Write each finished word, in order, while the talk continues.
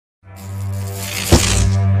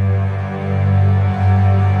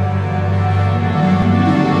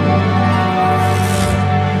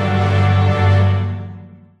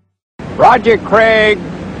Roger Craig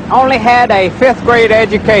only had a 5th grade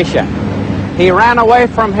education. He ran away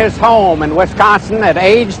from his home in Wisconsin at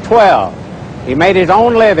age 12. He made his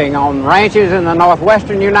own living on ranches in the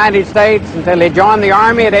northwestern United States until he joined the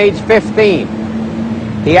Army at age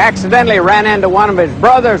 15. He accidentally ran into one of his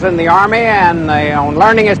brothers in the Army, and on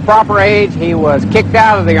learning his proper age, he was kicked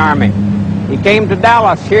out of the Army. He came to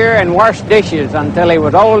Dallas here and washed dishes until he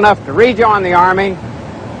was old enough to rejoin the Army.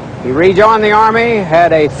 He rejoined the Army,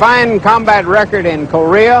 had a fine combat record in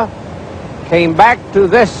Korea, came back to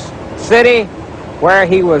this city where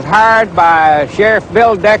he was hired by Sheriff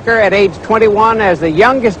Bill Decker at age 21 as the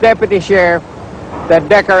youngest deputy sheriff that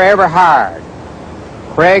Decker ever hired.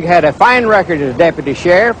 Craig had a fine record as deputy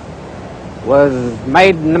sheriff, was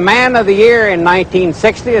made the Man of the Year in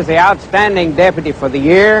 1960 as the outstanding deputy for the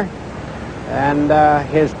year, and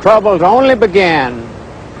his troubles only began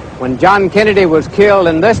when John Kennedy was killed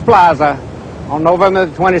in this plaza on November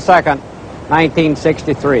the 22nd,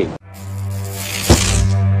 1963.